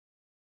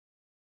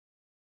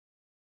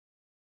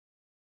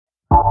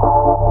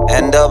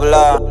double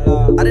R.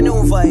 I don't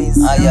know voice.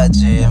 Hya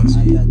Dream.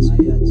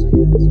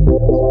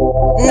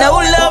 No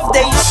love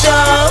they show.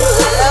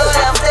 No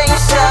love they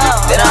show.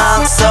 Then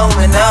I'm so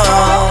me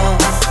know.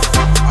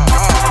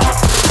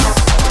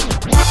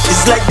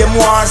 It's like them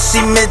want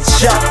see me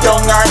chop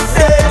down and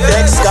dead.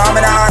 Vex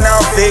coming on, no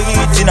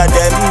faith in a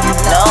them.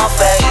 No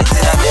faith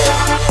in a them.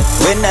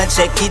 When I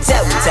check it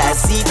out, I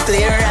see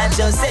clear. I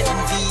just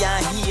envy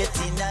and hate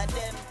in a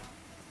them.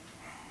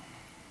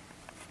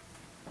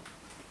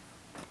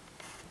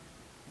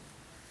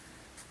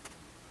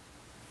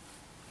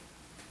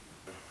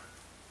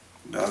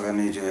 Dog, I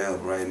need your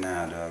help right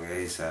now, dog.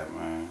 ASAP,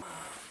 man.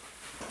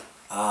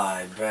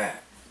 Alright,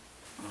 bet.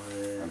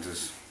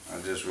 I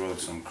just wrote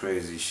some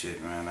crazy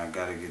shit, man. I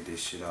gotta get this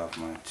shit off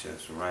my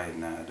chest right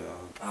now,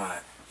 dog.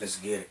 Alright, let's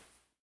get it.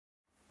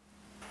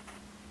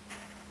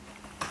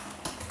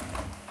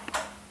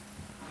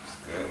 It's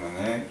good, my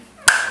nigga.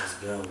 Let's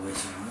go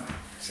with you, man.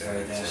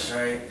 Straight that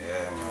straight.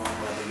 Yeah, man. I'm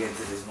about to get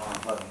to this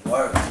motherfucking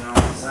work, you know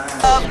what I'm saying?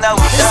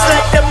 It's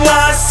like them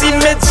want see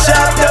me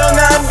chop down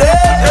and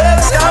dead.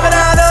 Vex coming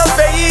on, no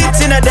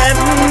faith in a them.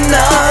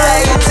 No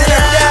faith in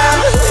a them.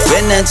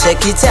 When I check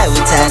it out,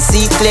 I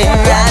see clear.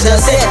 I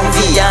just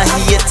envy and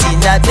hate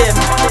in a them.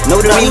 Know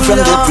the real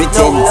from the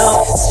pretense,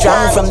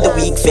 strong from the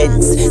weak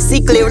fence. See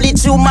clearly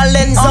through my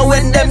lens. So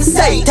when them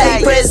say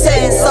take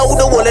presence, so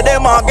the whole of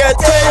them all get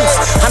tense.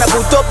 And I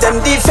put up them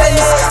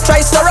defense.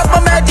 Try stir up my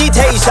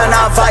meditation.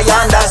 I fire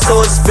under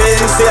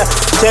suspense. Yeah.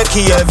 Check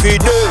the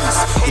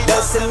evidence. It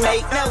doesn't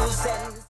make no sense.